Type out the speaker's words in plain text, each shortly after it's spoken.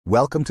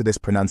Welcome to this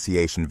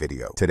pronunciation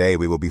video. Today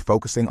we will be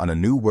focusing on a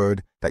new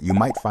word that you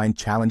might find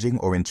challenging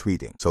or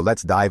intriguing. So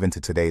let's dive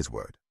into today's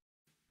word.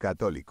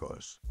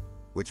 Católicos,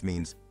 which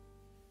means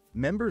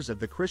members of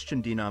the Christian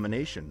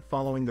denomination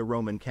following the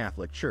Roman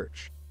Catholic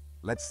Church.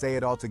 Let's say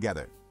it all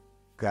together.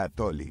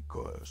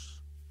 Católicos.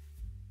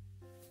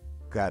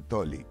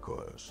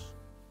 Católicos.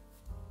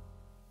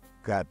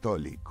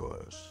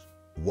 Católicos.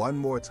 One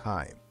more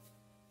time.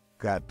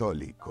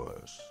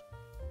 Católicos.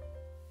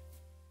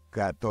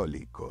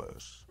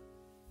 Católicos.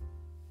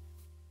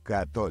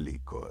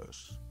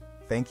 Católicos.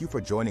 Thank you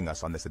for joining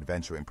us on this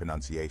adventure in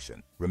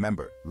pronunciation.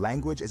 Remember,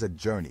 language is a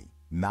journey,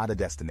 not a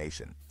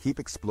destination. Keep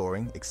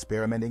exploring,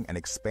 experimenting, and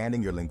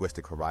expanding your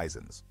linguistic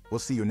horizons. We'll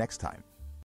see you next time.